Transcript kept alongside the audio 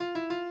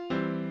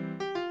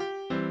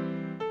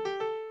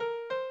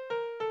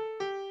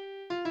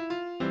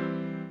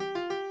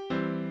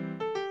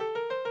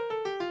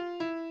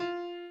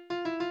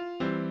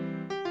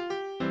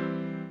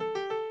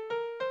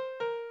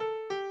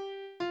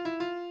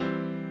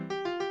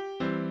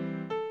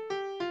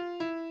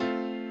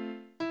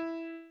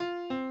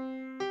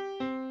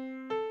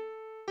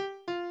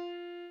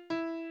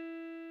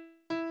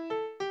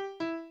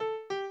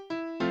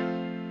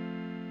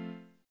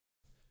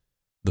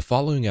The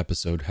following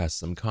episode has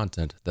some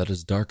content that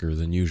is darker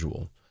than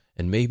usual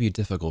and may be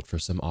difficult for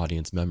some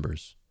audience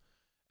members.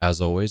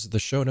 As always, the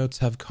show notes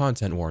have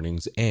content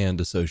warnings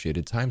and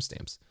associated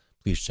timestamps.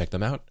 Please check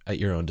them out at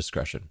your own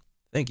discretion.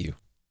 Thank you.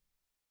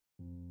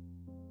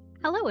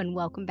 Hello and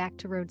welcome back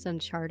to Roads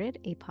Uncharted,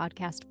 a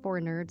podcast for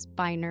nerds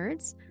by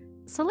nerds.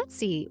 So let's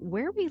see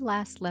where we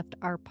last left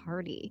our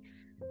party.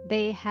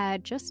 They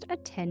had just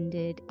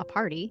attended a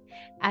party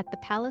at the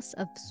palace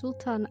of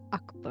Sultan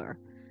Akbar,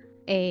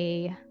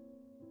 a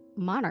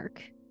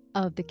monarch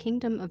of the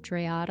kingdom of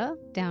Dreada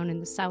down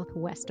in the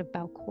southwest of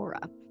Balcora.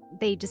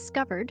 They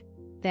discovered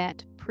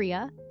that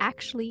Priya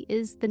actually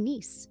is the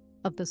niece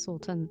of the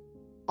Sultan.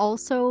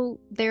 Also,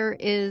 there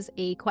is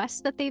a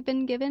quest that they've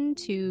been given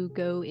to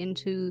go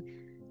into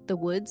the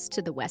woods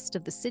to the west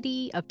of the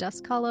city of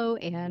Duskhollow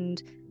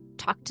and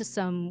talk to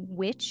some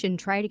witch and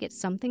try to get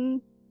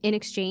something in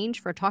exchange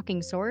for a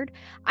talking sword.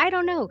 I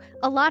don't know.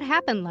 A lot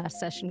happened last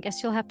session.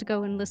 Guess you'll have to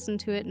go and listen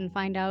to it and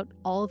find out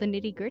all the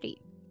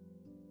nitty-gritty.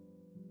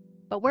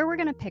 But where we're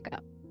going to pick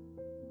up,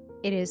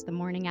 it is the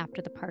morning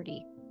after the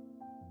party.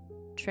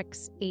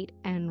 Trix, 8,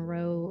 and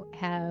Ro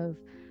have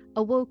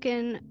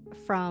awoken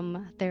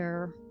from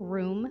their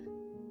room.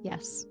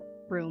 Yes,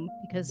 room,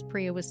 because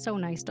Priya was so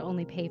nice to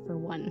only pay for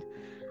one.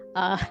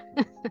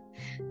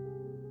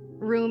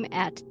 Room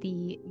at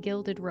the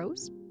Gilded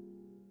Rose.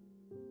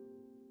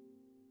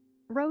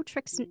 Ro,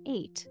 Trix, and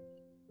 8,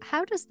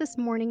 how does this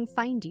morning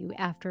find you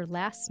after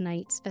last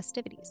night's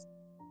festivities?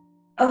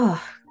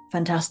 Oh,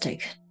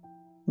 fantastic.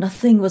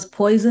 Nothing was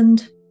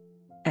poisoned.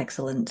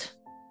 Excellent.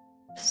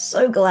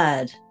 So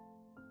glad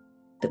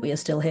that we are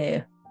still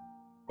here.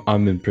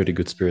 I'm in pretty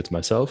good spirits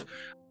myself.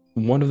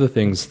 One of the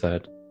things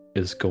that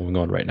is going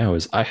on right now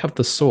is I have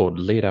the sword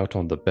laid out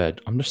on the bed.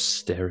 I'm just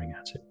staring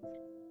at it.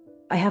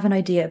 I have an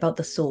idea about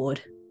the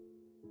sword.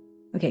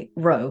 Okay,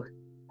 Ro.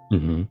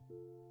 Mm-hmm.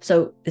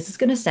 So this is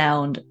going to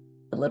sound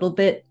a little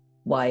bit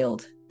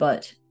wild,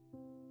 but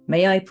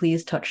may I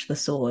please touch the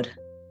sword?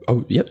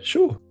 Oh, yeah,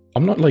 sure.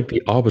 I'm not like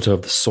the arbiter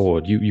of the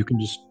sword. You can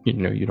just, you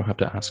don't have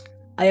to ask.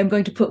 I am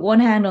going to put one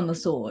hand on the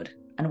sword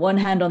and one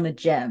hand on the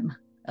gem,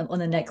 on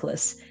the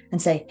necklace, and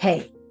say,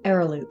 hey,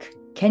 Ereluk,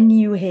 can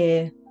you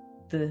hear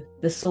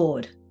the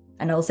sword?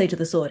 And I'll say to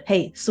the sword,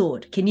 hey,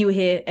 sword, can you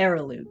hear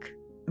Ereluk?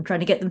 I'm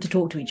trying to get them to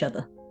talk to each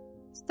other.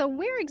 So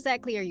where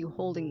exactly are you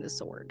holding the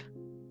sword?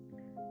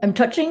 I'm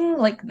touching,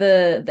 like,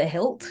 the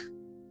hilt.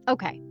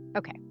 Okay.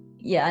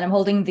 Yeah, and I'm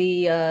holding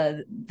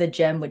the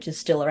gem, which is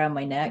still around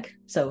my neck.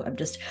 So I'm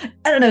just,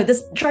 I don't know,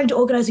 this trying to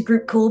organize a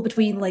group call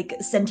between, like,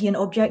 sentient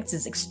objects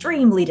is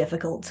extremely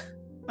difficult.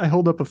 I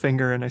hold up a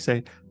finger and I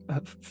say,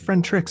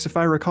 Friend Trix, if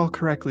I recall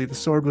correctly, the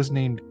sword was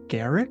named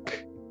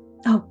Garrick?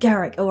 Oh,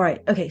 Garrick, all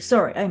right. Okay,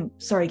 sorry, I'm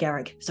sorry,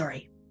 Garrick,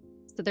 sorry.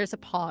 So there's a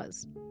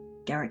pause.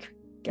 Garrick,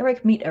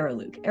 meet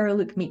Ereluk.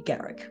 Ereluk, meet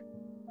Garrick.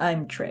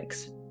 I'm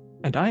Trix.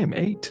 And I am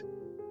 8.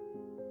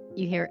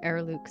 You hear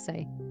Ereluk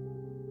say,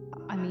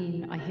 I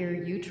mean, I hear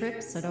you,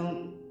 Trix. I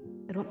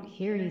don't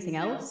hear anything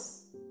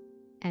else.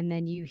 And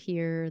then you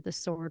hear the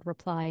sword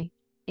reply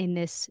in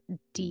this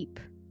deep,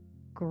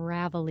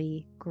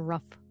 gravelly,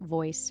 gruff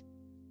voice.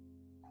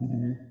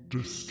 Who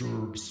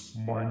disturbs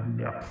my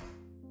nap?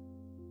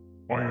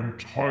 I am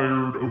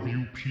tired of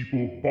you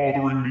people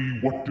bothering me.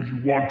 What do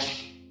you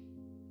want?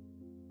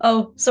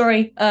 Oh,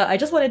 sorry. I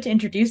just wanted to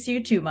introduce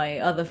you to my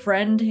other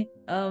friend.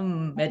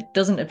 It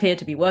doesn't appear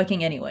to be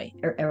working anyway.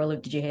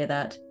 Ereluk, did you hear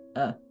that?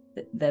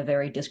 They're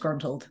very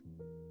disgruntled.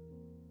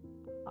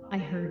 I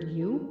heard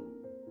you?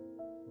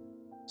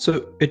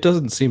 So it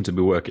doesn't seem to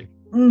be working.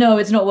 No,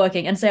 it's not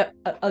working. And so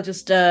I'll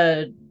just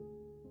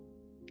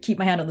keep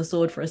my hand on the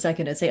sword for a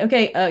second and say,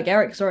 okay,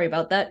 Garrick, sorry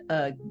about that.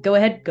 Go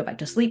ahead, go back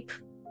to sleep.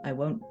 I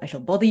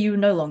shall bother you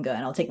no longer.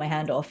 And I'll take my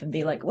hand off and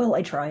be like, well,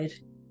 I tried.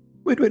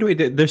 Wait,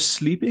 they're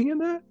sleeping in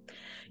there?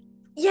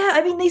 Yeah,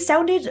 I mean, they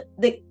sounded,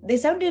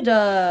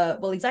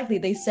 well, exactly,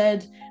 they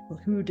said, well,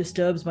 who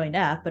disturbs my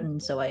nap?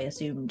 And so I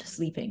assumed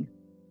sleeping.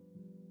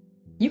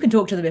 You can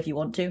talk to them if you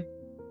want to.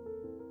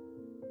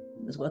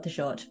 It was worth a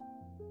shot.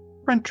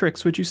 Friend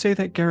Trix, would you say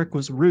that Garrick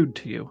was rude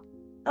to you?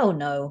 Oh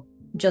no,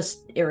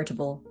 just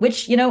irritable.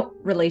 Which,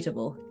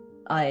 relatable.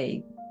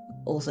 I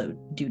also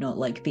do not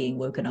like being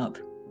woken up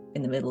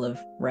in the middle of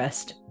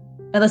rest.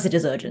 Unless it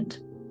is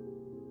urgent.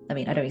 I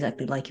mean, I don't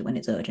exactly like it when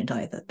it's urgent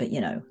either, but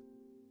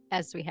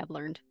As we have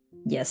learned.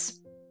 Yes.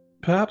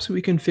 Perhaps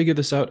we can figure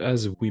this out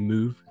as we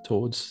move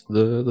towards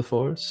the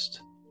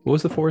forest. What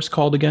was the forest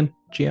called again,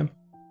 GM?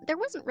 There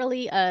wasn't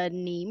really a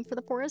name for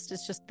the forest.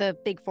 It's just the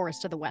big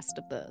forest to the west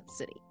of the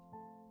city.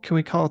 Can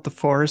we call it the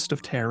Forest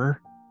of Terror?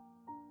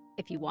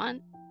 If you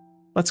want.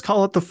 Let's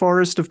call it the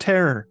Forest of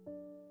Terror.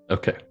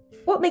 Okay.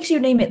 What makes you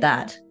name it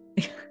that?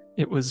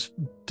 It was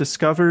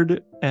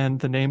discovered and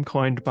the name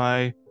coined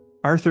by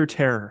Arthur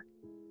Terror.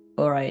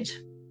 All right.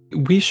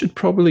 We should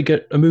probably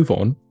get a move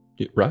on,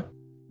 right?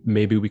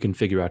 Maybe we can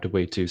figure out a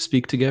way to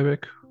speak to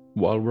Garrick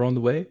while we're on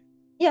the way.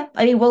 Yeah,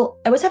 I mean, well,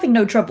 I was having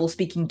no trouble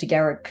speaking to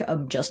Garrick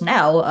just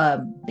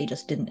now. They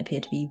just didn't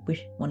appear to be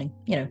wanting,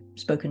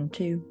 spoken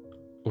to.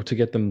 or to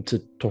get them to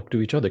talk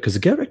to each other? Because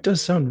Garrick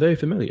does sound very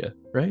familiar,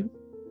 right?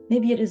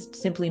 Maybe it is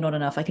simply not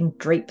enough. I can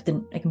put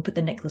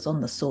the necklace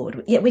on the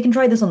sword. Yeah, we can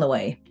try this on the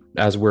way.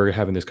 As we're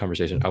having this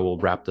conversation, I will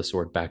wrap the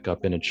sword back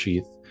up in its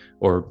sheath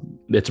or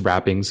its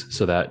wrappings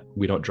so that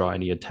we don't draw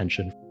any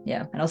attention.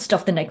 Yeah, and I'll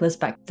stuff the necklace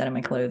back down in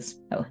my clothes.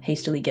 I'll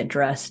hastily get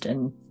dressed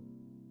and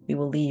we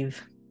will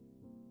leave.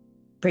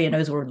 Priya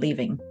knows we're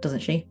leaving, doesn't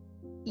she?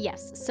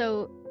 Yes,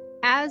 so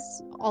as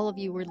all of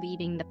you were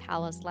leaving the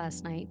palace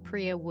last night,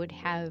 Priya would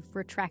have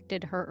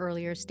retracted her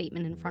earlier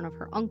statement in front of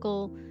her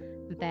uncle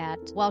that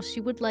while she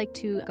would like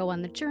to go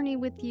on the journey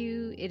with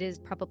you, it is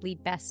probably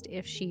best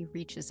if she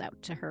reaches out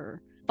to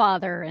her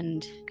father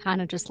and kind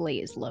of just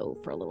lays low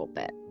for a little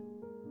bit.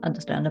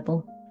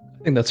 Understandable.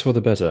 I think that's for the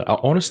better.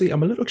 Honestly,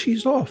 I'm a little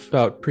cheesed off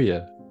about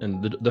Priya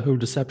and the whole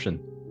deception.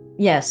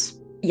 Yes.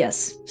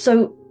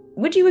 So,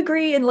 would you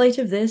agree in light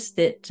of this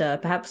that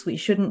perhaps we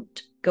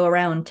shouldn't go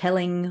around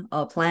telling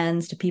our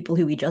plans to people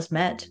who we just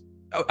met?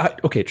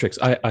 Okay, Trix,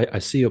 I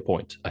see your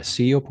point.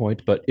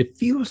 But it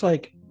feels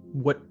like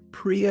what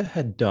Priya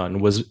had done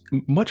was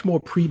much more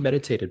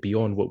premeditated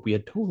beyond what we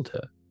had told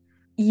her.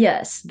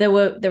 Yes, there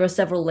were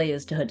several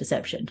layers to her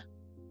deception.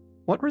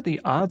 What were the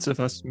odds of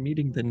us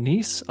meeting the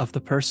niece of the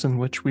person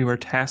which we were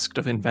tasked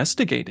of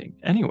investigating,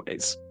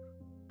 anyways?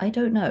 I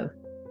don't know.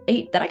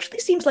 That actually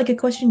seems like a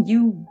question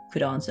you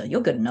could answer.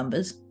 You're good at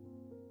numbers.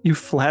 You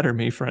flatter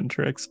me, friend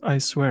Trix, I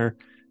swear.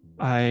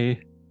 I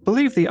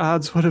believe the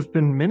odds would have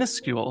been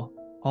minuscule,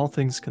 all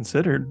things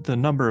considered, the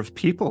number of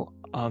people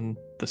on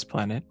this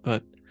planet,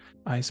 but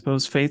I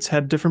suppose fates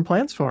had different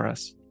plans for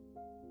us.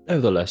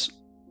 Nevertheless,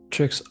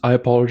 Trix, I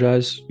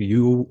apologize.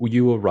 You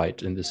were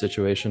right in this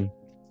situation.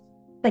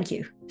 Thank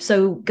you.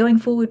 So, going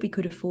forward, we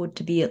could afford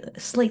to be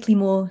slightly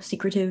more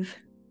secretive,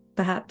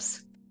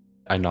 perhaps?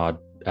 I nod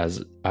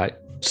as I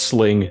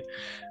sling,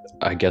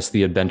 I guess,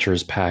 the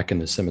adventurer's pack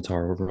and the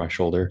scimitar over my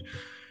shoulder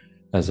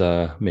as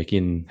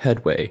making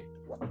headway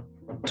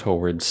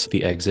towards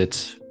the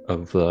exit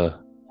of the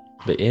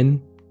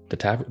inn, the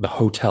tavern, the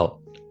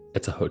hotel.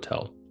 It's a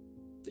hotel.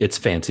 It's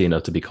fancy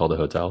enough to be called a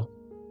hotel.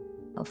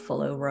 I'll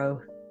follow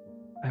Ro.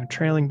 I'm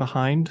trailing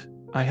behind.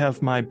 I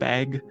have my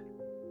bag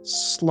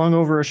slung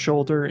over a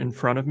shoulder in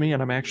front of me,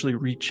 and I'm actually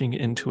reaching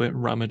into it,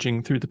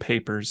 rummaging through the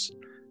papers.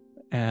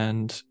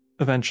 And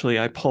eventually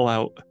I pull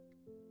out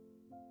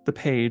the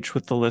page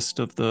with the list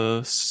of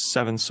the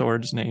 7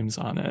 swords names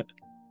on it.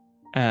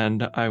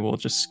 And I will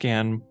just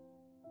scan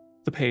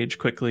the page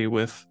quickly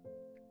with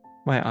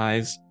my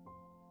eyes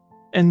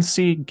and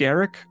see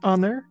Garrick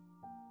on there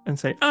and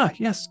say,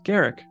 yes,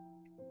 Garrick.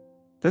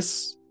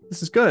 This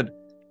is good.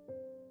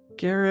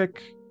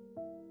 Garrick.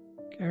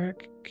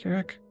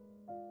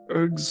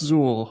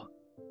 Ergzul.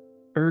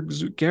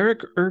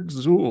 Garrick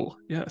Ergzul,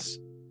 yes.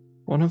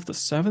 One of the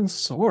 7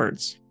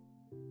 swords.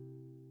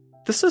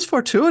 This is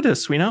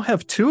fortuitous. We now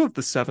have 2 of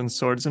the 7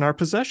 swords in our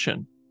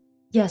possession.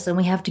 Yes, and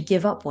we have to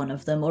give up one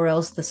of them, or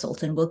else the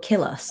Sultan will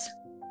kill us.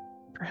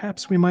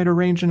 Perhaps we might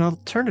arrange an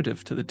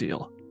alternative to the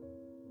deal.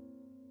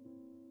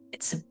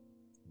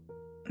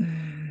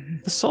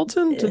 The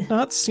Sultan did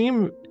not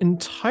seem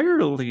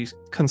entirely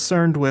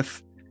concerned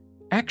with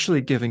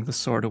actually giving the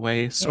sword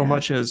away so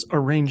much as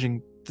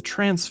arranging the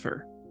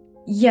transfer.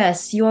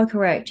 Yes, you are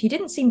correct. He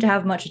didn't seem to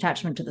have much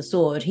attachment to the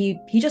sword. He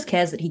just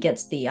cares that he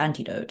gets the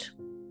antidote.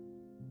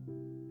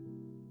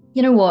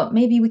 You know what?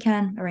 Maybe we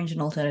can arrange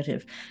an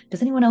alternative.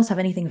 Does anyone else have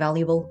anything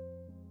valuable?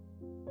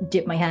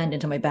 Dip my hand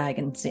into my bag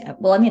and see.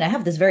 Well, I mean, I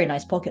have this very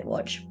nice pocket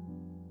watch.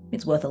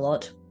 It's worth a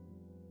lot.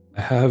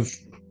 I have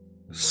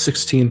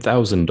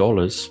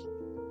 $16,000.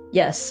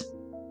 Yes.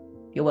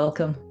 You're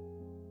welcome.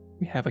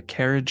 We have a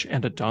carriage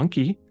and a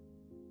donkey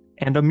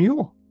and a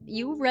mule.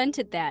 You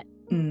rented that.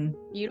 Mm.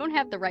 You don't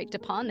have the right to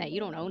pawn that.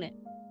 You don't own it.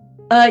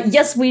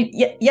 Yes,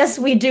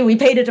 we do. We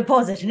paid a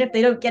deposit, and if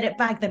they don't get it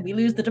back, then we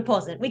lose the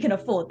deposit. We can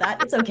afford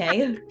that. It's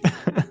okay.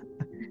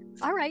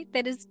 All right,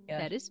 that is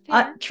fair.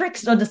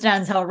 Trix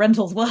understands how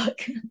rentals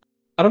work.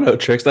 I don't know,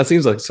 Trix. That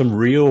seems like some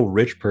real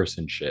rich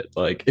person shit.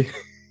 Like,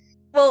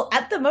 well,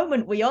 at the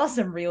moment, we are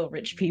some real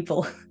rich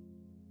people.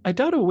 I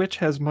doubt a witch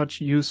has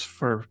much use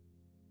for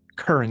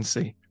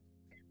currency.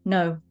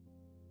 No.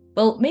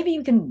 Well, maybe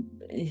you can.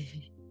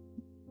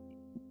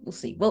 We'll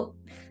see. Well,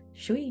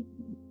 should we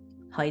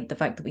hide the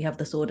fact that we have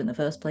the sword in the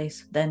first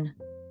place, then?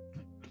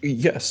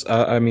 yes.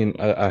 I mean,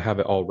 I have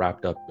it all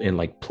wrapped up in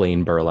like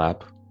plain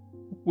burlap.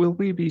 Will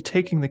we be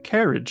taking the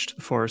carriage to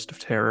the Forest of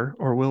Terror,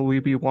 or will we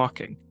be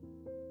walking?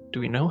 Do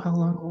we know how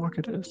long a walk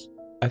it is?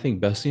 I think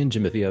Bessie and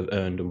Jimothy have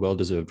earned a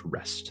well-deserved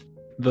rest.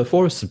 The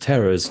Forest of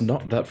Terror is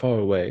not that far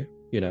away,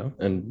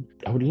 and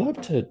I would love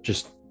to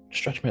just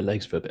stretch my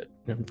legs for a bit.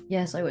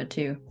 Yes, I would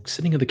too.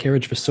 Sitting in the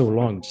carriage for so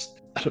long,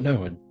 just, I don't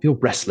know, I feel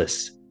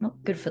restless. Not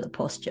good for the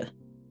posture.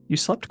 You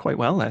slept quite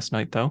well last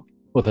night, though.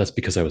 Well, that's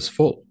because I was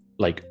full.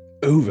 Like,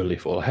 overly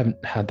full. I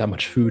haven't had that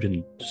much food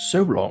in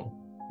so long.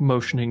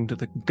 Motioning to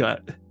the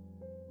gut.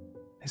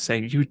 I say,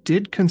 you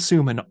did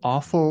consume an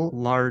awful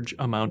large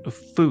amount of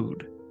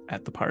food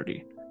at the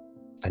party.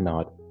 I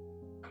nod.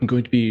 I'm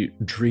going to be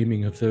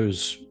dreaming of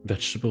those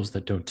vegetables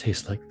that don't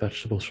taste like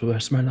vegetables for the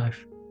rest of my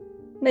life.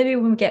 Maybe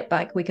when we get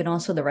back, we can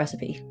ask for the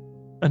recipe.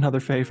 Another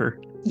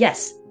favor.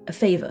 Yes, a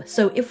favor.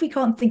 So if we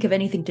can't think of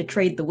anything to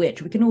trade the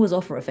witch, we can always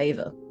offer a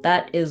favor.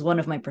 That is one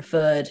of my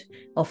preferred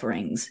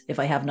offerings if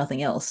I have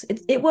nothing else.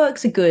 It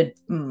works a good,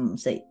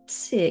 say,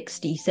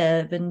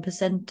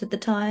 67% of the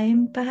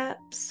time,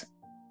 perhaps.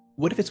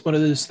 What if it's one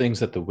of those things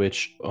that the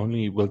witch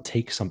only will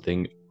take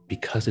something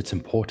because it's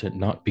important,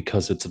 not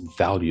because it's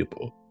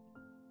valuable?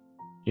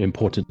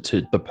 Important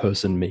to the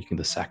person making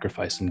the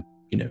sacrifice and,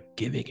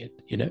 giving it,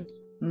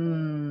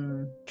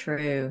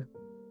 True.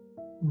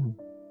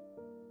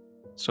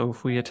 So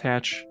if we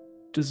attach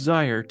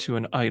desire to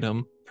an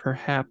item,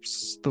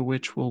 perhaps the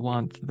witch will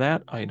want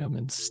that item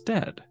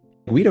instead.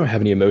 We don't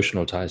have any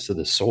emotional ties to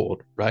the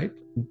sword, right?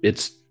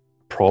 It's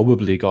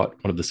probably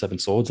got one of the 7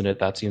 swords in it.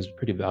 That seems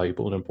pretty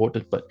valuable and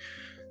important, but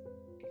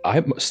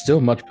I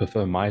still much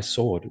prefer my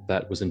sword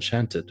that was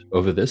enchanted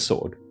over this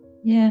sword.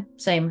 Yeah,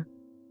 same.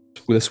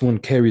 This one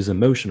carries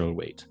emotional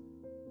weight.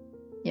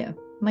 Yeah,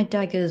 my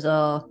daggers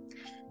are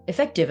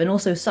effective and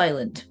also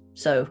silent,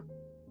 so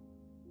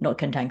not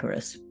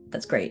cantankerous.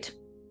 That's great.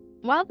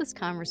 While this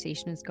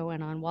conversation is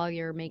going on, while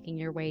you're making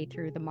your way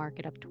through the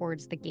market up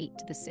towards the gate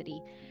to the city,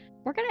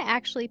 we're going to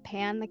actually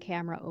pan the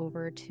camera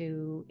over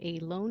to a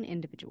lone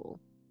individual.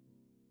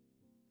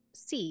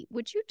 C,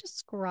 would you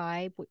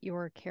describe what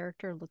your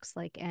character looks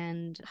like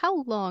and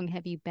how long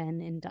have you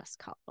been in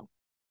Dusk Hollow?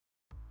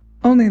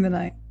 Only the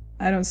night.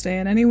 I don't stay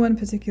in any one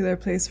particular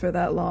place for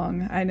that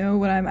long. I know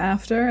what I'm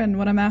after, and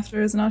what I'm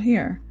after is not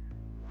here.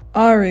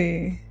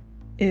 Ari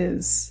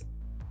is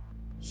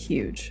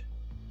huge.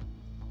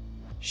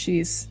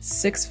 She's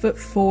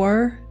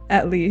 6'4"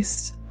 at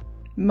least,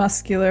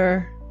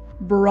 muscular,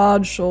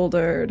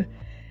 broad-shouldered,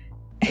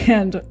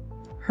 and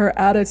her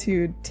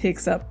attitude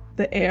takes up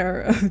the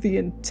air of the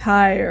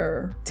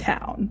entire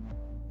town.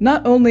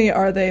 Not only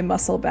are they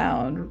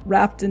muscle-bound,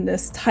 wrapped in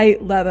this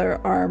tight leather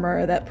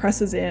armor that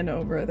presses in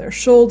over their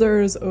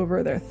shoulders,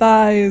 over their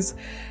thighs,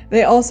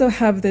 they also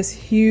have this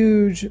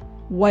huge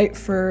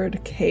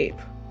white-furred cape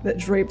that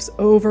drapes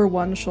over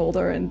one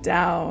shoulder and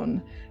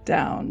down,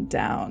 down,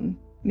 down,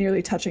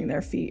 nearly touching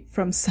their feet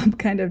from some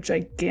kind of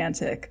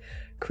gigantic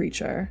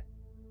creature.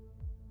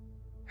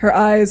 Her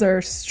eyes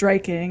are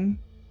striking,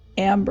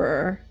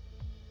 amber,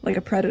 like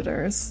a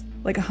predator's,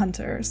 like a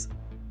hunter's.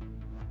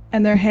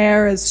 And their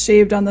hair is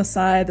shaved on the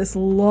side, this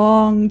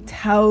long,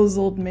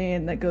 tousled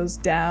mane that goes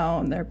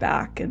down their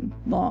back in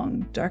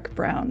long, dark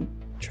brown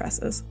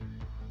tresses.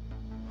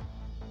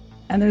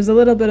 And there's a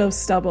little bit of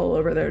stubble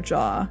over their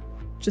jaw,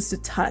 just a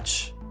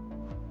touch.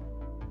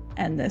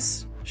 And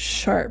this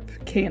sharp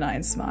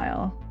canine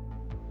smile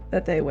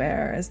that they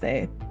wear as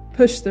they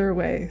push their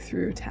way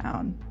through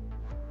town.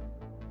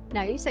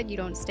 Now, you said you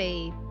don't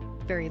stay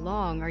very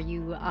long. Are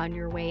you on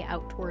your way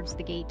out towards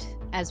the gate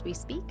as we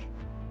speak?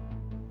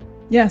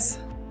 Yes.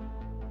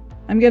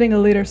 I'm getting a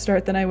later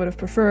start than I would have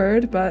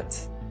preferred, but...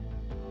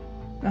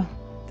 well,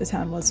 the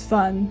town was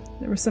fun.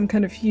 There was some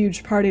kind of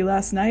huge party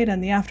last night,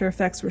 and the after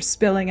effects were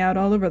spilling out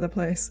all over the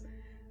place.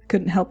 I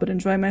couldn't help but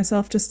enjoy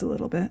myself just a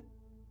little bit.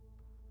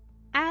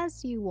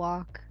 As you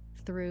walk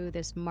through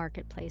this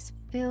marketplace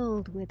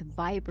filled with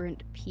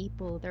vibrant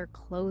people, their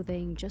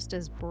clothing just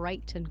as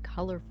bright and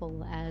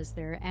colorful as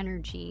their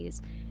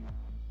energies,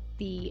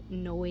 the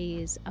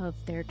noise of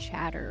their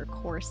chatter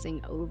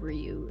coursing over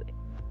you,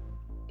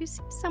 you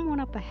see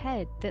someone up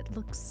ahead that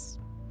looks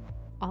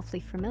awfully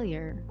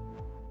familiar.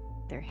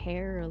 Their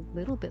hair a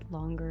little bit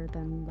longer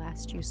than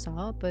last you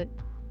saw, but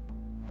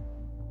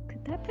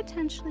could that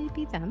potentially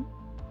be them?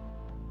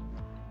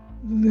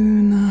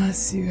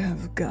 Lunas, you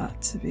have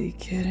got to be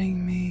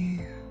kidding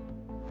me.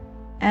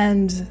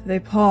 And they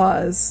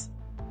pause.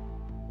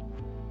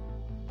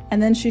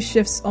 And then she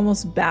shifts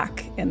almost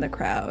back in the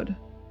crowd,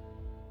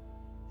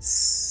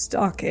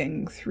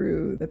 stalking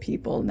through the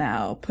people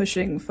now,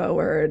 pushing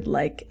forward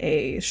like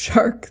a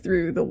shark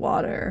through the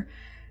water,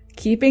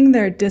 keeping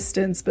their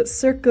distance but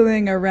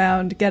circling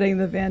around, getting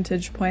the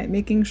vantage point,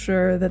 making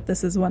sure that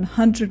this is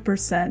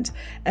 100%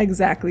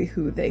 exactly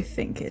who they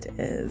think it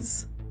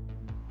is.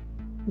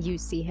 You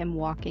see him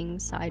walking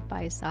side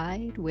by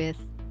side with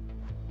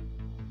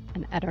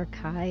an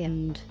Edarkai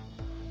and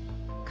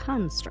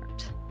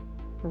Construct,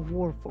 or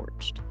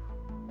Warforged,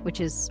 which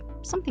is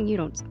something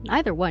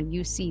neither one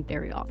you see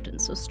very often,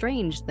 so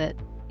strange that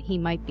he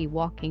might be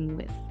walking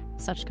with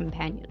such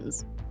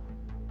companions.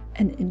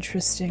 An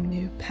interesting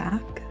new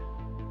pack.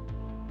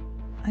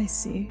 I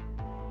see.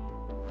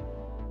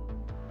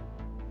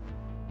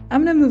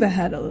 I'm gonna move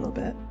ahead a little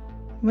bit.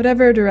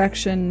 Whatever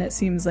direction it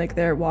seems like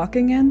they're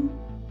walking in,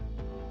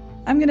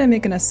 I'm gonna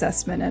make an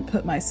assessment and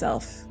put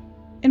myself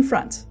in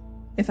front,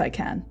 if I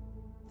can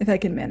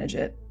manage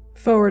it,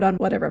 forward on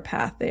whatever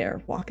path they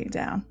are walking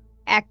down.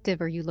 Active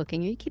are you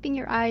looking? Are you keeping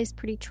your eyes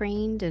pretty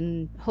trained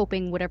and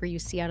hoping whatever you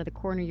see out of the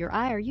corner of your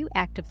eye? Are you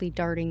actively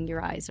darting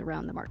your eyes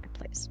around the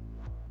marketplace?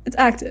 It's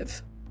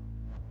active.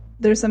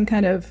 There's some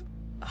kind of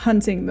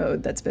hunting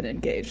mode that's been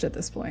engaged at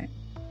this point.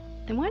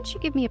 Then why don't you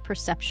give me a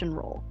perception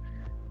roll?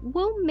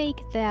 We'll make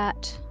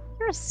that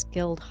you're a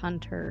skilled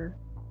hunter.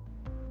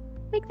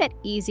 Make that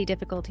easy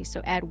difficulty,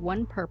 so add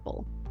 1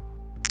 purple.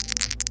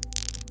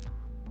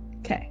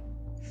 Okay.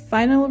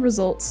 Final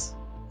results,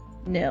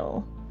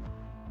 nil.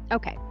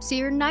 Okay, so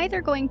you're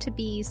neither going to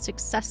be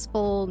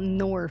successful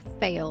nor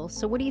fail.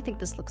 So what do you think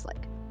this looks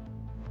like?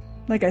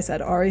 Like I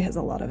said, Ari has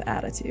a lot of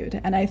attitude,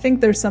 and I think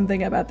there's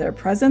something about their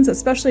presence,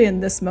 especially in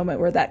this moment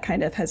where that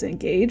kind of has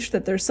engaged,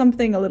 that there's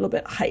something a little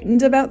bit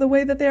heightened about the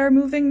way that they are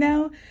moving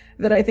now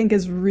that I think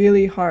is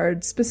really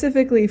hard,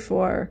 specifically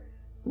for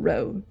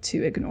Ro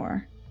to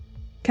ignore.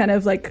 Kind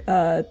of like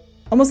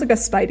almost like a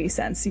spidey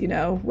sense, you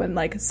know, when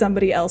like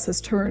somebody else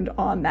has turned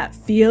on that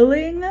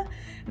feeling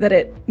that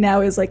it now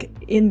is like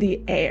in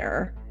the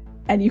air,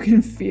 and you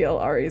can feel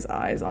Ari's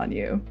eyes on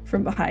you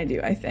from behind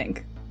you, I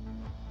think.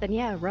 Then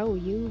yeah, Ro,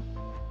 you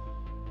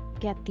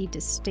get the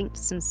distinct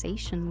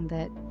sensation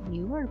that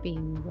you are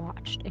being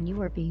watched, and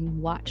you are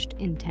being watched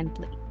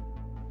intently.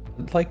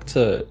 I'd like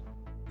to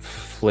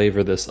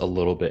flavor this a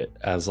little bit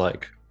as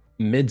like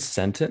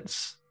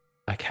mid-sentence,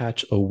 I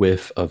catch a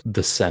whiff of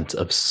the scent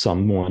of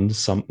someone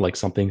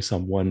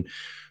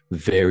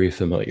very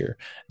familiar.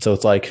 So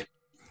it's like,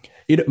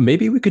 you know,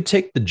 maybe we could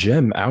take the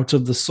gem out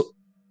of the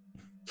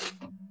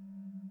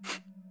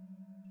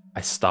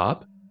I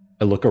stop,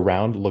 I look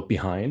around, look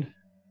behind,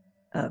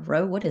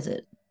 Ro, what is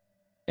it?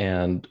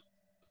 and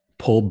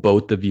pull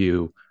both of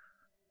you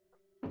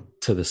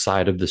to the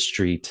side of the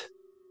street,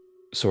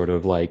 sort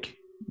of like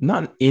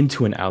not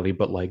into an alley,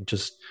 but like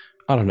just,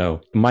 I don't know.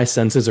 My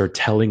senses are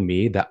telling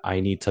me that I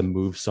need to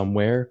move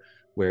somewhere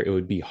where it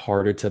would be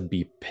harder to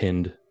be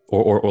pinned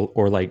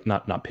or like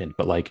not pinned,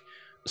 but like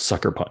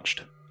sucker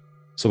punched.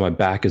 So my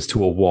back is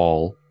to a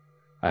wall.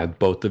 I have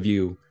both of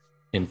you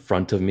in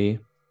front of me,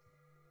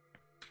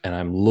 and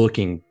I'm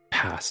looking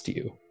past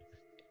you,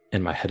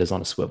 and my head is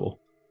on a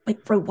swivel. Wait,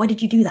 Ro, why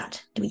did you do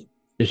that? Do we?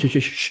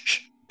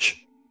 Shh. Is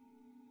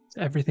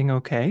everything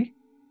okay?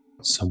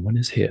 Someone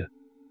is here.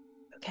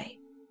 Okay,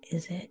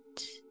 is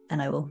it? And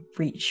I will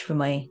reach for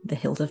the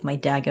hilt of my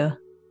dagger.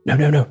 No,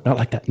 not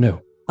like that.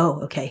 No.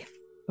 Oh, okay.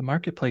 The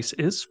marketplace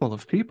is full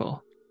of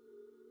people.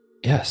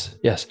 Yes.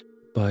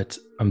 But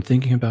I'm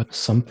thinking about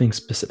something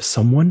specific.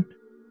 Someone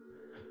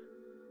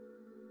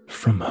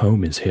from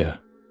home is here.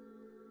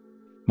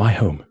 My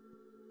home.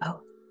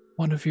 Oh.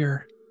 One of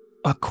your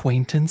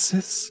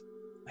acquaintances?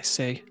 I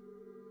say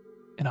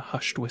in a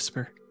hushed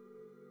whisper.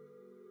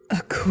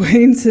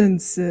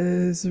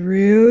 Acquaintances,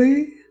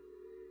 really?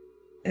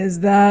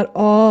 Is that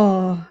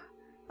all?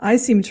 I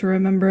seem to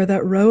remember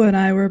that Ro and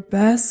I were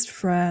best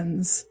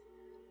friends.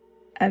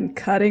 And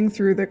cutting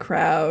through the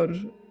crowd,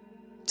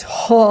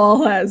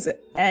 tall as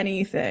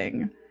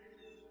anything,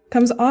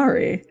 comes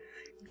Ari,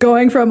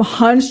 going from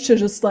hunched to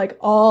just like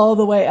all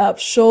the way up,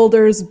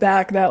 shoulders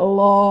back, that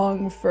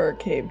long fur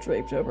cape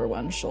draped over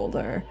one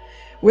shoulder,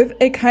 with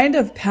a kind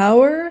of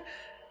power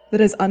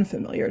that is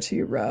unfamiliar to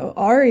you, Ro.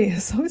 Ari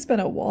has always been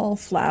a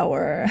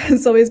wallflower,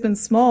 has always been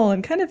small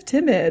and kind of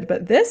timid,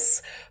 but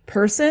this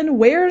person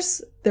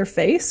wears their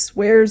face,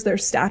 wears their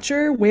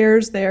stature,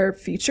 wears their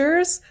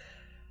features.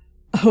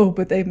 Oh,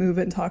 but they move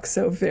and talk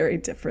so very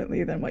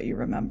differently than what you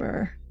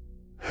remember.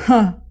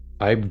 Huh.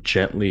 I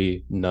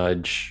gently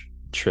nudge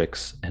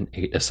Trix and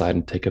 8 aside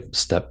and take a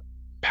step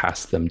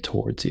past them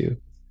towards you.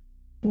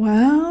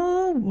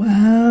 Well.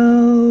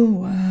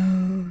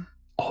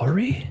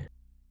 Ari?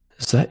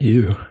 Is that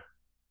you?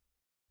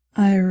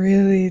 I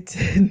really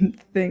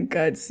didn't think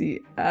I'd see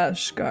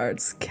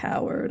Ashgard's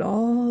coward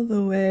all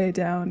the way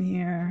down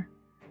here.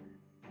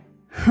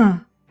 Huh.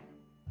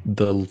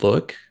 The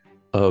look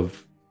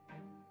of,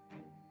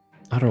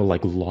 I don't know,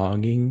 like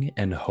longing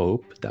and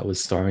hope that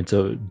was starting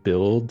to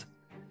build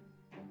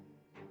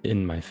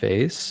in my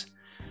face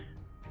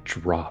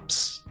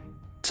drops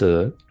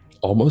to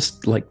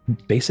almost like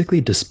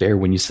basically despair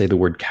when you say the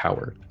word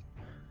coward.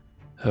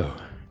 Oh.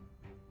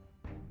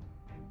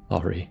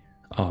 Ari,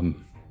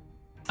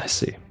 I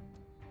see.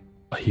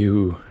 Are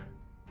you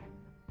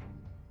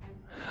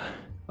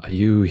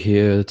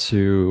here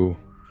to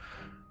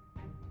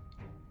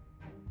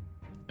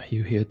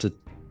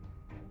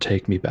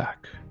take me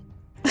back?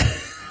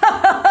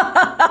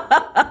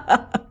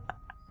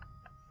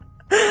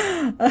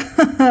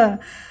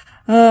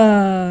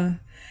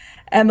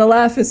 And the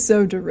laugh is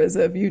so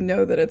derisive, you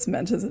know that it's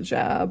meant as a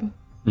jab.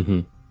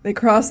 Mm-hmm. They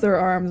cross their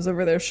arms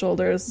over their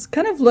shoulders,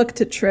 kind of look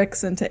to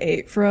Trix and to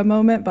 8 for a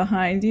moment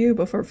behind you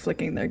before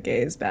flicking their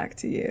gaze back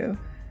to you.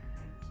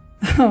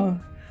 Oh,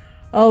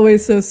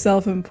 always so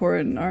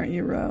self-important, aren't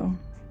you, Ro?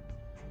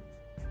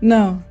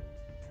 No.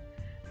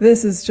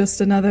 This is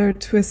just another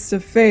twist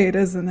of fate,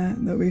 isn't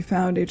it, that we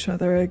found each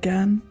other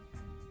again?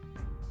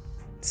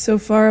 So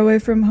far away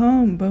from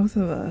home, both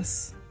of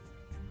us.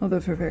 Although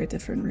for very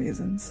different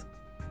reasons.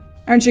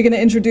 Aren't you going to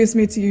introduce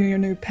me to your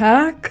new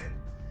pack?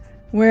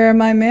 Where are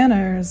my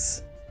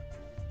manners?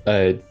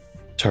 I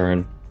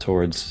turn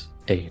towards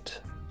 8.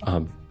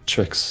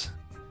 Trix,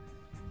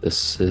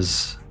 this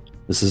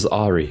is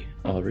Ari.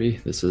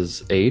 Ari, this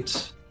is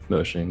 8,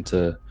 motioning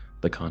to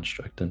the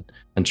construct, and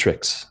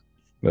Trix,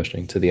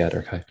 motioning to the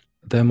Adderkai.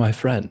 They're my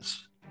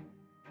friends.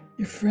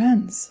 Your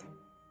friends?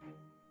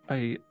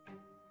 I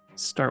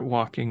start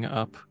walking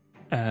up,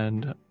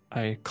 and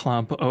I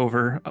clomp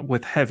over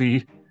with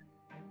heavy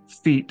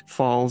feet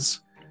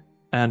falls,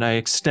 and I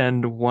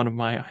extend one of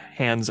my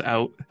hands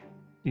out.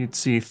 You'd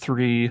see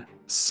 3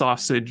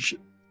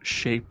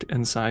 sausage-shaped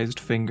and sized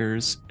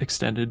fingers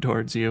extended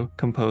towards you,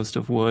 composed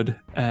of wood,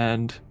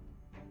 and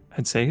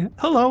I'd say,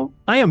 "Hello,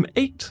 I am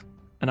 8,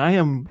 and I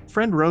am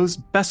friend Ro's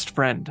best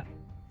friend."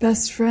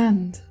 Best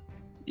friend.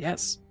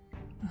 Yes.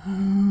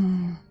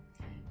 Oh.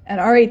 And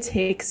Ari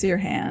takes your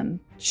hand,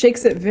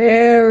 shakes it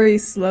very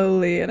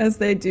slowly, and as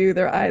they do,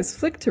 their eyes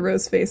flick to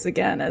Ro's face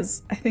again,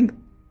 as I think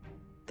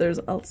there's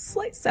a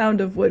slight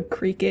sound of wood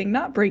creaking,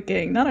 not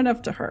breaking, not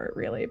enough to hurt,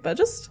 really, but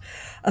just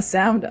a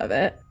sound of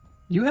it.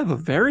 You have a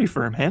very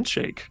firm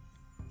handshake.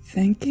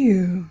 Thank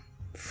you,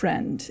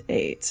 friend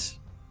 8.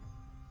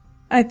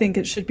 I think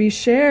it should be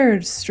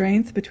shared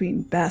strength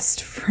between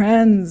best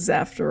friends,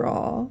 after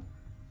all.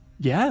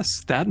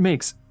 Yes, that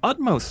makes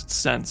utmost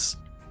sense.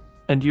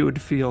 And you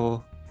would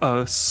feel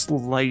a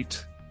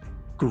slight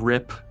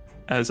grip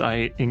as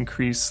I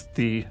increase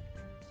the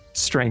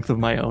strength of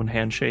my own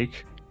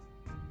handshake.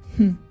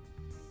 And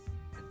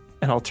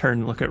I'll turn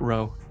and look at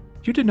Ro.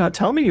 You did not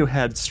tell me you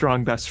had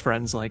strong best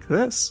friends like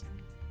this.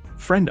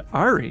 Friend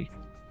Ari.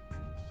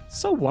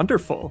 So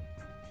wonderful.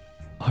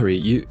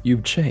 Ari,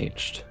 you've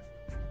changed.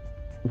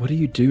 What are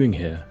you doing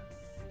here?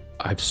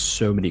 I have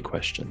so many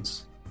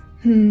questions.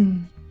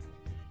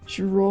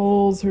 She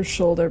rolls her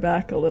shoulder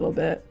back a little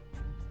bit.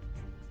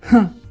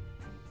 Huh.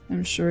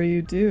 I'm sure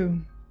you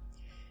do.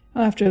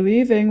 After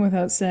leaving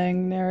without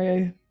saying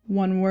nary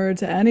one word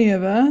to any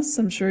of us,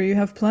 I'm sure you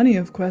have plenty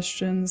of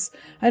questions.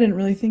 I didn't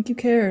really think you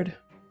cared.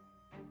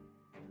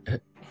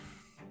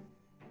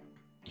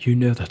 You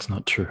know that's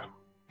not true.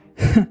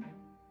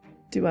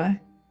 Do I?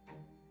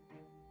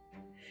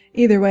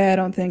 Either way, I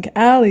don't think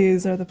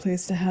alleys are the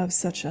place to have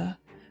such a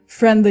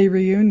friendly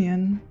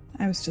reunion.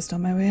 I was just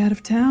on my way out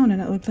of town,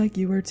 and it looked like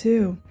you were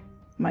too.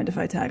 Mind if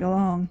I tag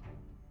along?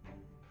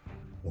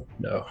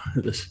 No,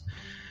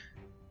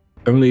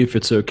 only if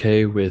it's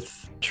okay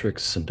with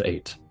Trix and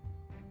 8.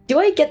 Do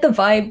I get the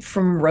vibe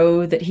from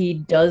Ro that he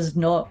does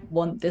not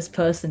want this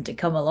person to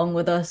come along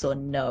with us, or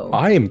no?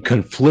 I am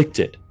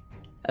conflicted.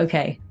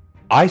 Okay.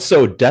 I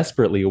so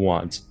desperately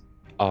want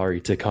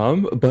Ari to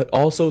come, but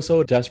also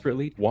so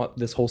desperately want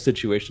this whole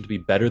situation to be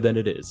better than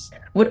it is.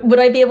 Would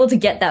I be able to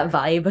get that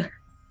vibe?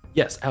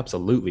 Yes,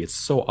 absolutely. It's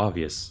so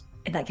obvious.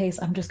 In that case,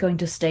 I'm just going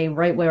to stay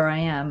right where I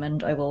am,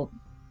 and I will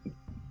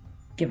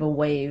give a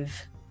wave,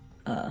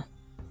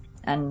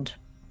 and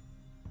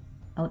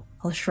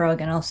I'll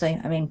shrug, and I'll say,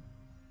 I mean,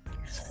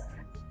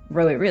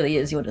 Ro, it really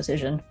is your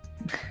decision.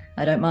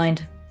 I don't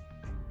mind.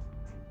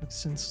 I've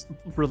since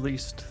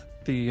released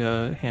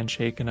the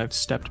handshake, and I've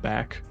stepped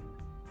back,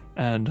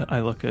 and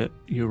I look at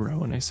you,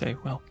 Ro, and I say,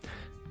 well,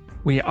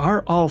 we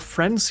are all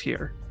friends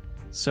here,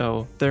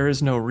 so there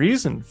is no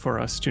reason for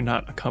us to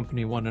not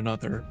accompany one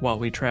another while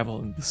we travel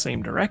in the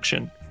same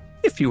direction,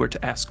 if you were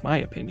to ask my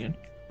opinion.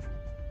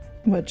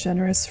 What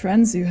generous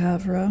friends you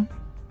have, Ro.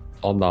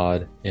 I'll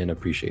nod in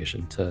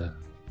appreciation to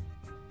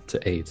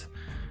 8.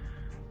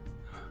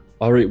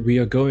 All right, we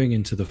are going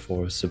into the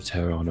forests of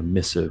Terra on a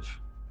missive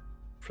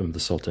from the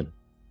Sultan.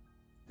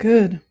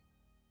 Good.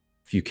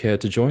 If you care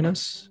to join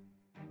us,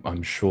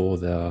 I'm sure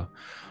there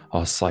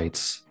are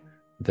sites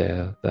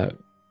there that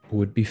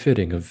would be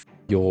fitting of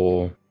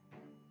your,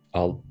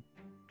 I'll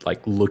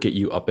look at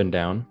you up and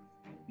down,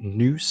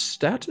 new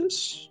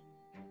status?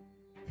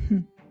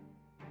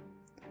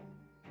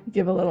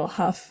 Give a little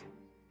huff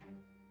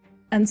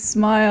and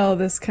smile,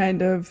 this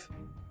kind of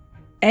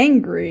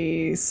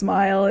angry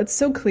smile. It's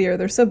so clear.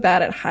 They're so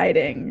bad at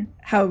hiding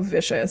how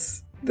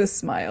vicious this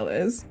smile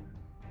is.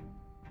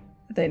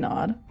 They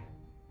nod.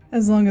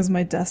 As long as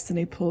my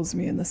destiny pulls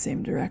me in the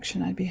same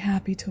direction, I'd be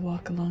happy to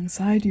walk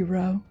alongside you,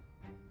 Ro.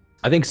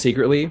 I think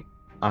secretly,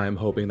 I'm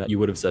hoping that you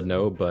would have said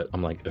no, but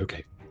I'm like,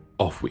 okay,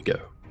 off we go.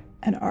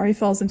 And Ari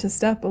falls into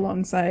step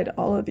alongside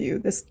all of you.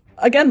 This,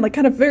 again,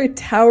 kind of very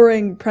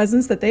towering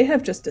presence that they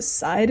have just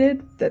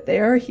decided that they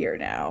are here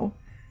now.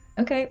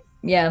 Okay,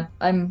 yeah,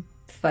 I'm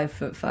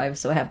 5'5",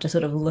 so I have to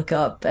sort of look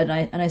up, and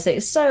I say,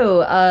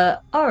 so,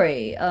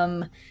 Ari,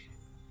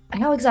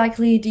 how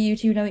exactly do you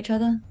two know each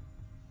other?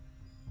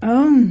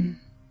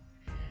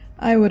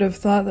 I would have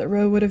thought that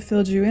Ro would have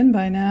filled you in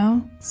by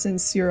now,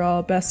 since you're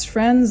all best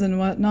friends and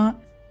whatnot.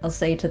 I'll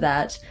say to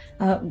that,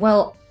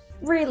 well,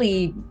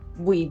 really,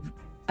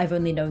 I've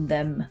only known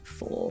them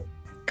for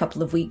a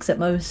couple of weeks at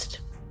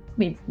most. I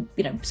mean,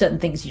 certain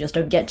things you just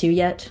don't get to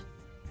yet.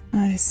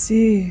 I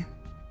see.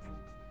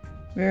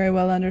 Very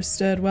well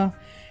understood. Well,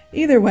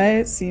 either way,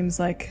 it seems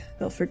like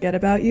they'll forget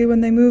about you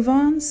when they move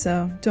on,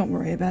 so don't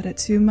worry about it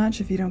too much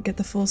if you don't get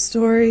the full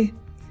story.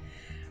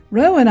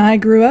 Ro and I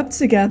grew up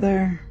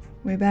together,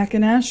 way back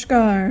in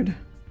Ashgard.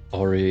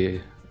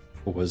 Ari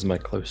was my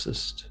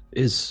closest,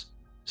 is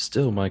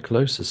still my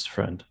closest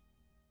friend.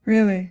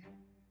 Really?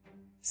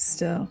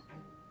 Still.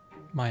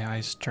 My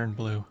eyes turn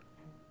blue.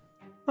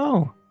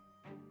 Oh,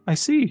 I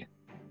see.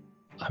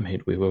 I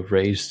mean, we were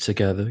raised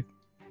together.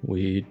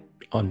 We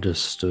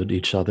understood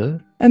each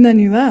other. And then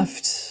you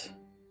left.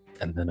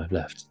 And then I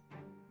left.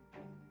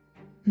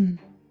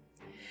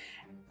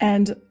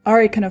 And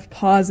Ari kind of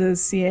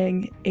pauses,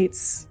 seeing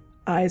 8's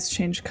eyes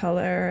change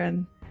color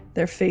and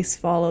their face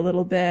fall a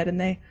little bit,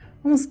 and they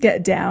almost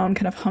get down,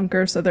 kind of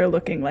hunker, so they're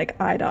looking like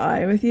eye to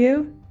eye with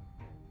you.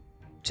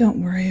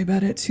 Don't worry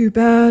about it too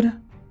bad.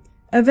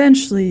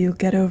 Eventually you'll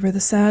get over the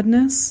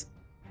sadness.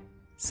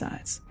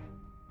 Besides,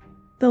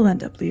 they'll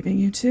end up leaving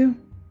you too.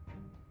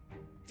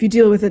 If you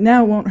deal with it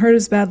now, it won't hurt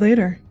as bad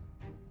later.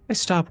 I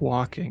stop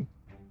walking,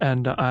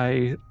 and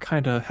I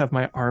kind of have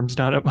my arms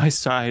down at my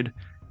side,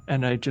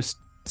 and I just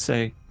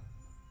say,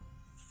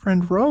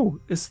 "Friend Ro,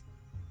 is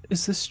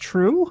this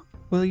true?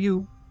 Will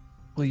you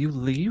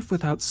leave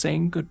without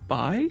saying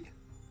goodbye?"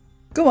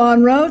 Go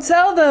on, Ro,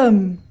 tell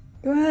them.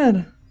 Go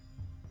ahead.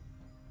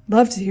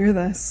 Love to hear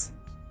this.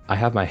 I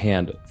have my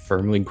hand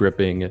firmly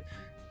gripping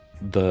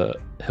the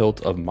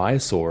hilt of my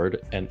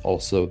sword and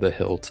also the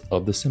hilt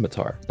of the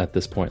scimitar at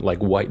this point, like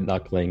white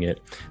knuckling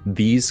it.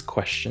 These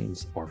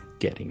questions are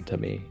getting to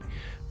me.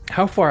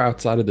 How far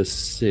outside of the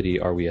city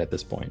are we at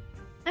this point?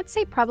 I'd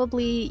say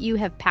probably you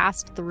have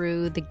passed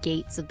through the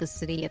gates of the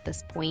city at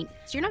this point,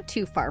 so you're not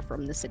too far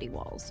from the city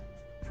walls.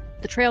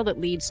 The trail that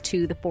leads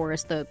to the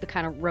forest, the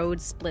kind of road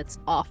splits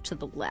off to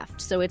the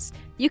left, so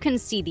you can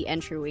see the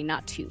entryway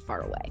not too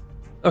far away.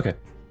 Okay.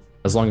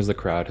 As long as the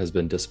crowd has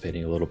been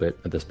dissipating a little bit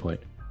at this point.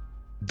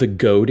 The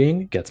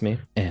goading gets me,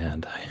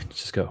 and I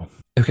just go,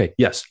 okay,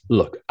 yes,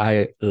 look,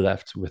 I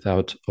left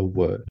without a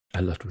word.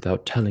 I left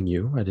without telling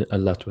you. I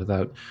left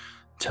without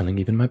telling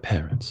even my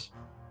parents.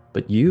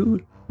 But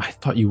you, I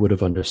thought you would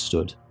have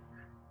understood.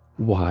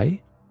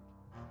 Why?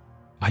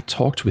 I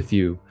talked with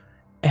you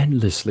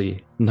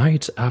endlessly,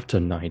 night after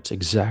night,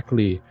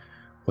 exactly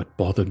what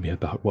bothered me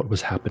about what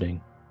was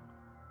happening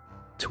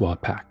to our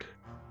pack.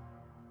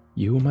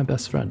 You were my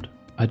best friend.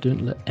 I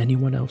didn't let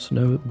anyone else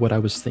know what I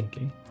was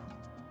thinking.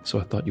 So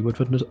I thought you would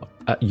have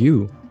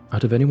you,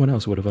 out of anyone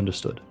else, would have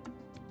understood.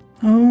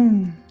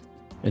 Oh.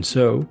 And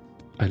so,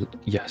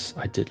 yes,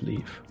 I did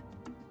leave.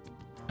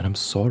 And I'm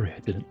sorry I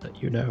didn't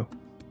let you know.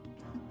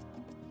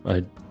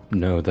 I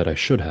know that I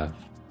should have.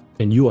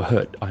 And you are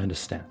hurt, I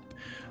understand.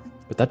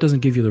 But that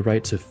doesn't give you the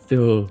right to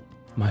fill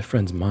my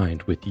friend's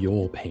mind with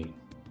your pain.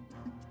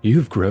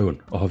 You've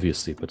grown,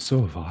 obviously, but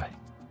so have I.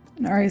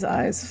 Nari's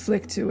eyes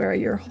flick to where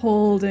you're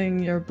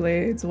holding your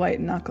blades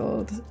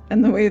white-knuckled,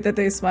 and the way that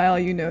they smile,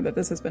 you know that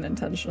this has been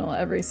intentional.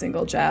 Every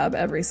single jab,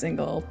 every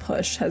single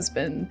push has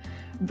been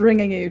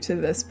bringing you to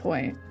this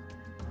point.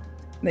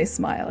 They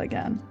smile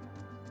again.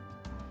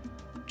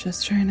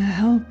 Just trying to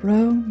help,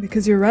 bro,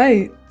 because you're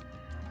right.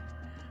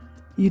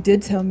 You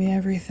did tell me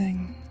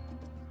everything.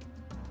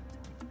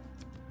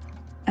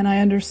 And I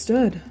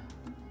understood.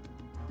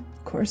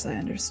 Of course I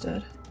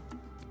understood.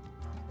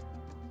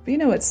 But you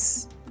know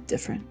what's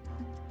different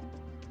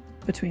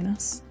between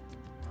us?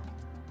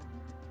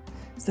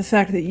 It's the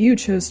fact that you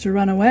chose to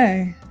run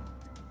away.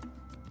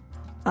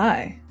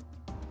 I.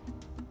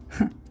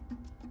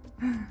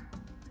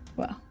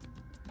 Well,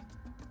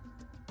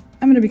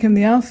 I'm gonna become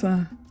the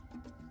alpha.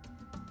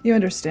 You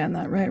understand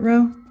that, right,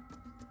 Ro?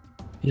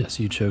 Yes,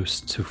 you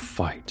chose to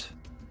fight.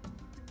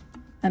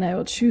 And I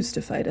will choose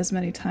to fight as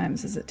many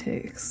times as it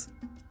takes.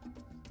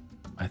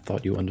 I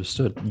thought you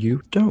understood.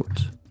 You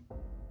don't.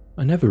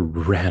 I never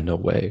ran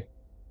away.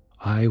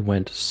 I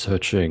went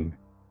searching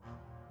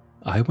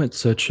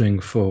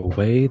for a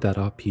way that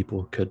our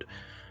people could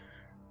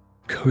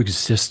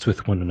coexist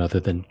with one another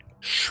than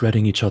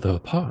shredding each other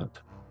apart.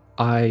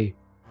 I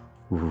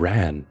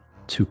ran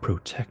to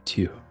protect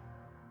you,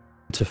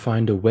 to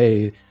find a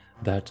way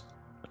that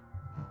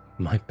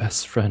my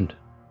best friend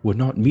would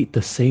not meet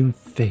the same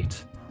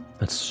fate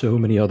that so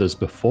many others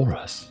before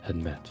us had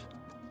met.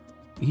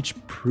 Each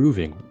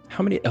proving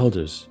how many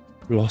elders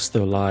lost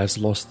their lives,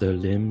 lost their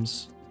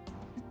limbs,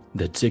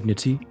 their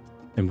dignity,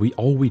 and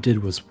all we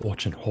did was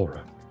watch in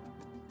horror,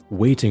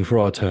 waiting for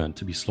our turn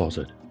to be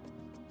slaughtered.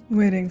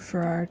 Waiting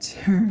for our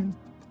turn.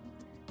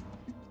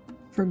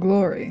 For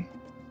glory,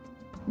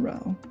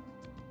 Ro.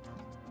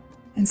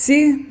 And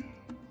see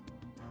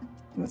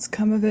what's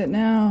come of it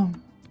now.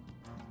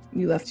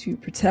 You left to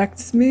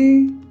protect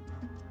me,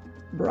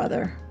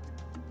 brother.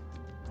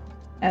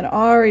 And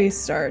Ari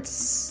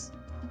starts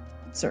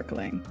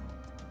circling,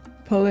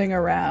 pulling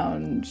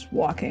around,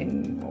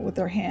 walking with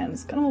their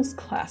hands kind of almost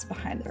clasped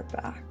behind their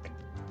back.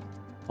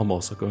 I'm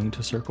also going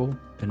to circle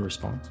in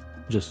response.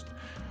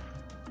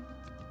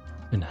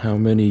 And how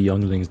many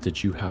younglings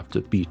did you have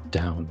to beat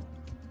down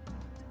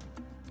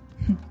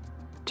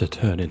to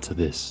turn into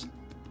this?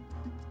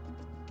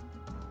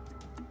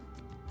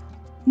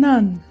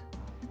 None.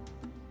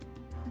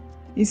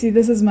 You see,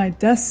 this is my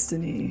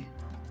destiny.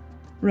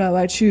 Ro,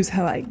 I choose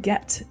how I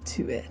get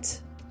to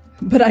it.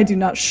 But I do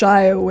not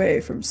shy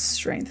away from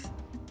strength.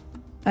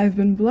 I've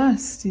been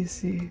blessed, you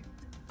see.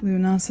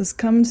 Lunas has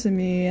come to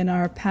me in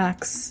our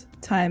pack's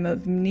time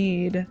of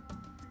need,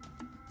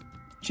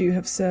 which you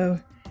have so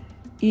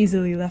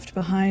easily left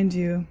behind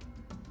you.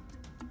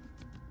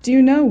 Do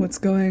you know what's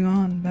going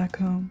on back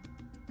home?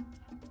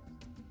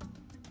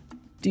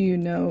 Do you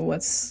know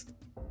what's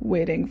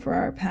waiting for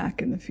our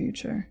pack in the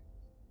future?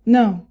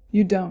 No,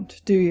 you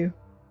don't, do you?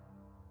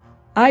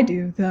 I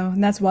do, though,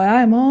 and that's why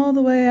I'm all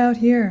the way out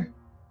here.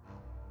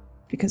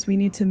 Because we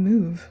need to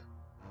move.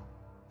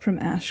 From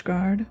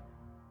Ashgard.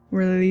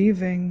 We're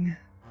leaving.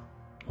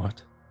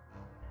 What?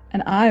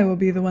 And I will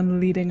be the one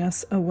leading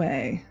us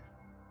away.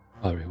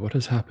 Ari, what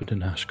has happened in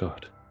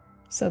Ashgard?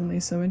 Suddenly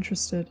so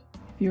interested.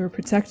 If you were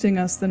protecting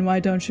us, then why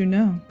don't you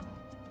know?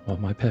 Are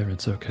my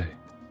parents okay?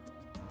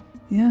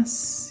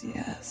 Yes.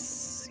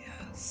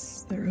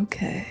 They're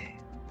okay.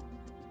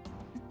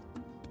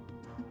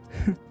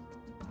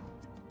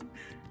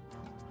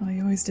 Oh,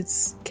 you always did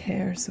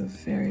care so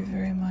very,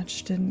 very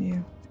much, didn't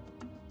you?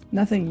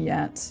 Nothing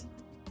yet.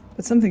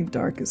 But something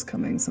dark is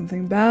coming.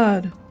 Something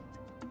bad.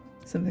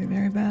 Something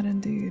very bad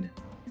indeed.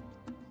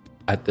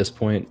 At this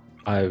point,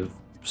 I've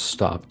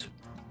stopped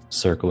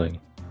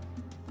circling.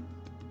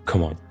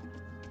 Come on.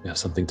 We have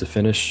something to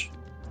finish.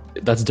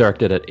 That's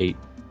directed at 8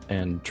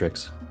 and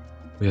Trix.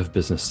 We have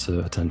business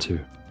to attend to.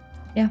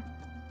 Yeah.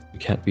 We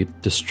can't be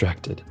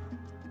distracted.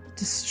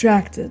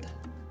 Distracted.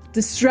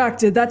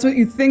 That's what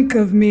you think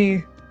of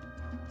me.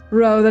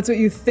 Ro, that's what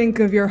you think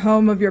of your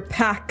home, of your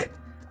pack.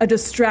 A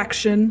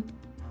distraction.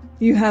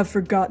 You have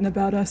forgotten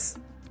about us.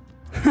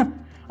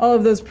 All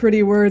of those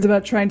pretty words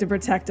about trying to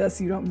protect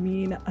us, you don't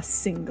mean a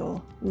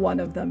single one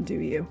of them, do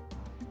you?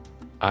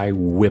 I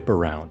whip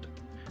around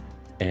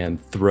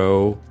and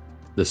throw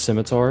the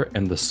scimitar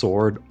and the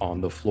sword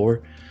on the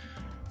floor.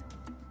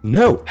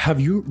 No,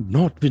 have you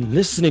not been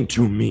listening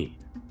to me?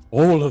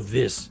 All of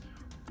this,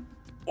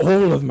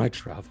 all of my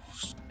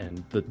travels.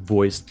 And the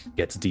voice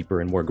gets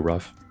deeper and more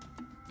gruff.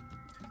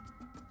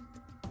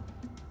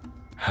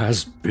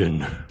 Has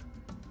been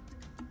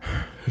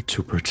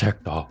to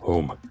protect our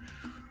home.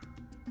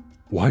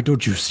 Why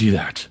don't you see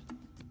that?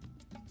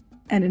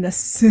 And in a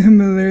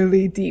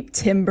similarly deep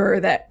timbre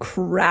that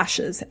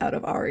crashes out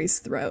of Ari's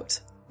throat,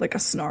 like a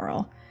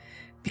snarl.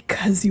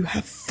 Because you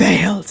have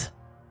failed.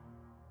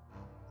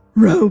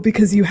 Ro,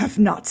 because you have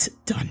not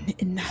done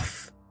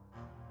enough.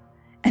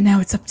 And now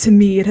it's up to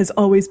me. It has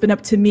always been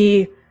up to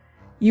me.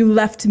 You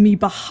left me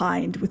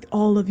behind with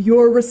all of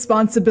your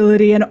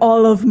responsibility and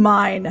all of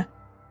mine.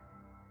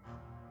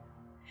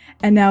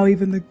 And now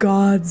even the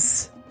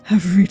gods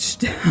have reached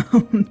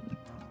down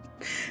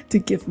to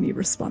give me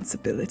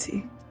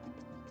responsibility.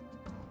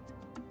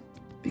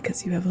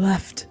 Because you have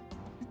left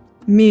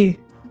me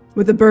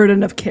with the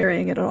burden of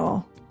carrying it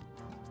all.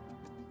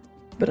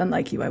 But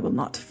unlike you, I will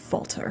not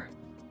falter.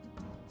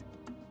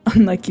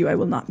 Unlike you, I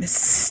will not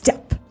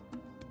misstep.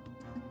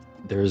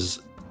 There's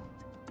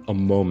a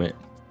moment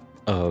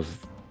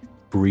of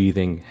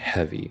breathing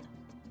heavy,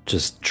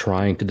 just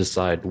trying to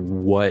decide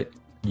what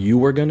you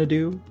were going to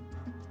do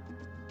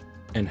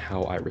and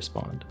how I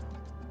respond.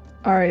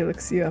 Ari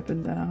looks you up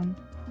and down.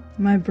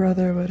 My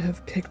brother would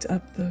have picked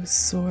up those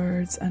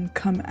swords and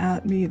come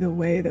at me the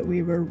way that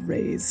we were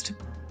raised.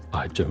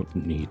 I don't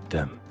need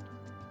them.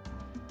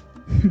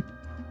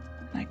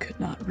 I could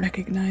not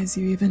recognize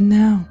you even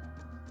now.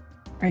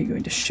 Are you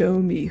going to show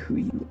me who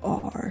you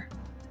are?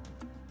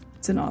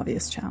 It's an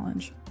obvious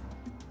challenge.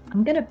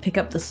 I'm gonna pick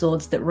up the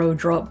swords that Ro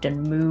dropped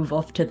and move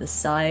off to the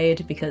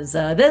side because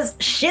there's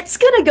shit's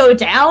gonna go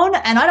down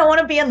and I don't want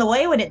to be in the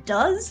way when it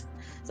does.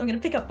 So I'm gonna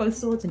pick up both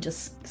swords and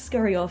just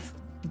scurry off,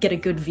 get a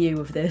good view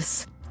of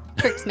this.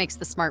 Trix makes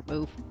the smart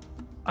move.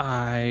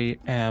 I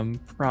am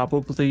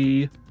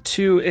probably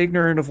too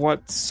ignorant of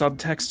what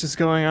subtext is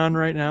going on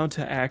right now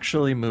to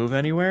actually move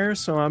anywhere,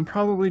 so I'm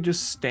probably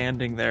just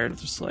standing there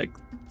just like,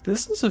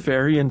 this is a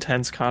very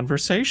intense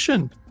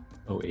conversation.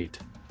 08.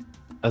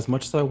 As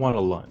much as I want to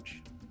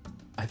lunge,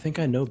 I think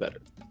I know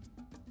better.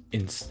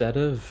 Instead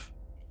of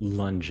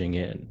lunging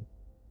in,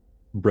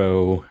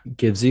 Bro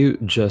gives you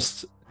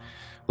just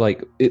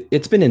like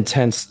it's been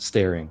intense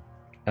staring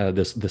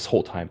this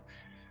whole time,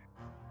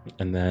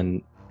 and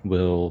then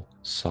will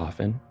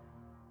soften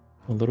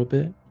a little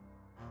bit.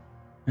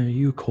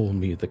 You call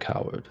me the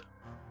coward.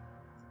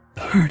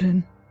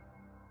 Pardon?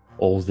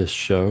 All this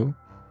show,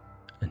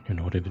 and you're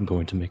not even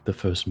going to make the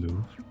first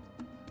move?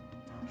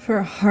 For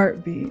a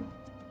heartbeat,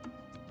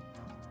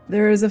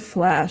 there is a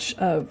flash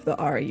of the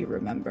Ari you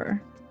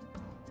remember.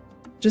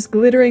 Just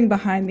glittering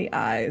behind the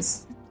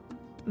eyes.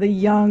 The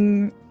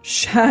young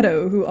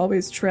shadow who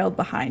always trailed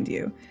behind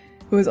you.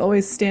 Who was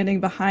always standing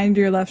behind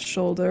your left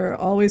shoulder,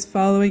 always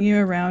following you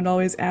around,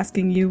 always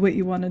asking you what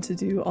you wanted to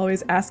do,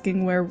 always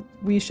asking where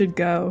we should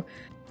go.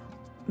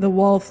 The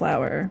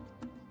wallflower.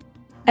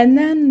 And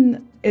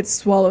then it's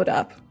swallowed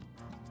up,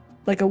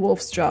 like a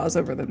wolf's jaws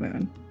over the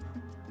moon.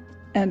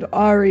 And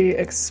Ari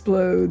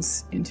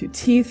explodes into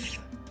teeth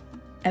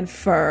and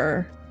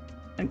fur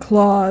and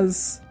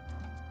claws,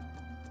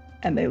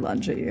 and they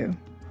lunge at you.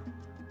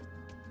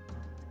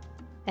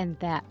 And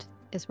that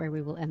is where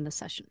we will end the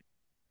session.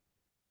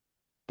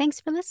 Thanks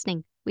for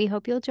listening. We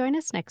hope you'll join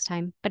us next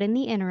time, but in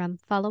the interim,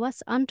 follow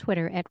us on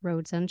Twitter at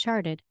Roads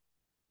Uncharted.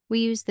 We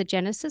use the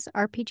Genesis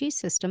RPG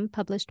system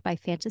published by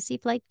Fantasy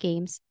Flight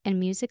Games and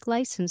music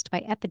licensed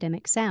by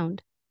Epidemic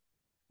Sound.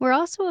 We're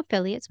also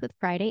affiliates with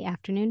Friday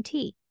Afternoon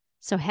Tea,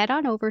 So head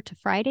on over to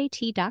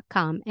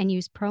FridayTea.com and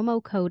use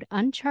promo code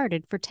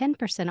Uncharted for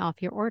 10%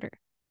 off your order.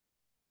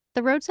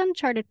 The Roads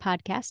Uncharted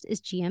podcast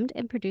is GM'd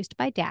and produced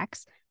by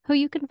Dax, who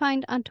you can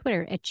find on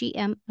Twitter at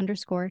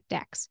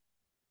GM_Dax.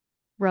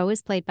 Ro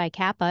is played by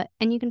Kappa,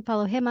 and you can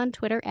follow him on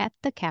Twitter at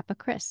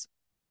 @TheKappaChris.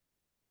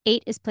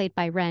 8 is played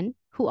by Ren,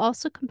 who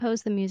also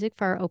composed the music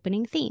for our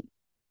opening theme.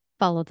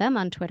 Follow them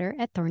on Twitter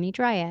at Thorny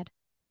Dryad.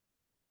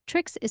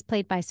 Trix is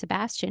played by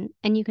Sebastian,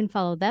 and you can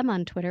follow them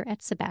on Twitter at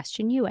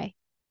SebastianUA.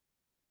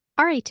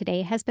 Ari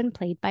today has been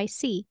played by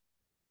C,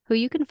 who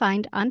you can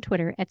find on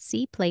Twitter at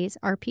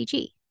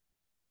CPlaysRPG.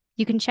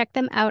 You can check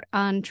them out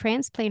on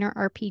Transplanar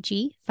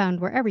RPG, found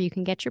wherever you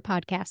can get your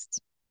podcasts.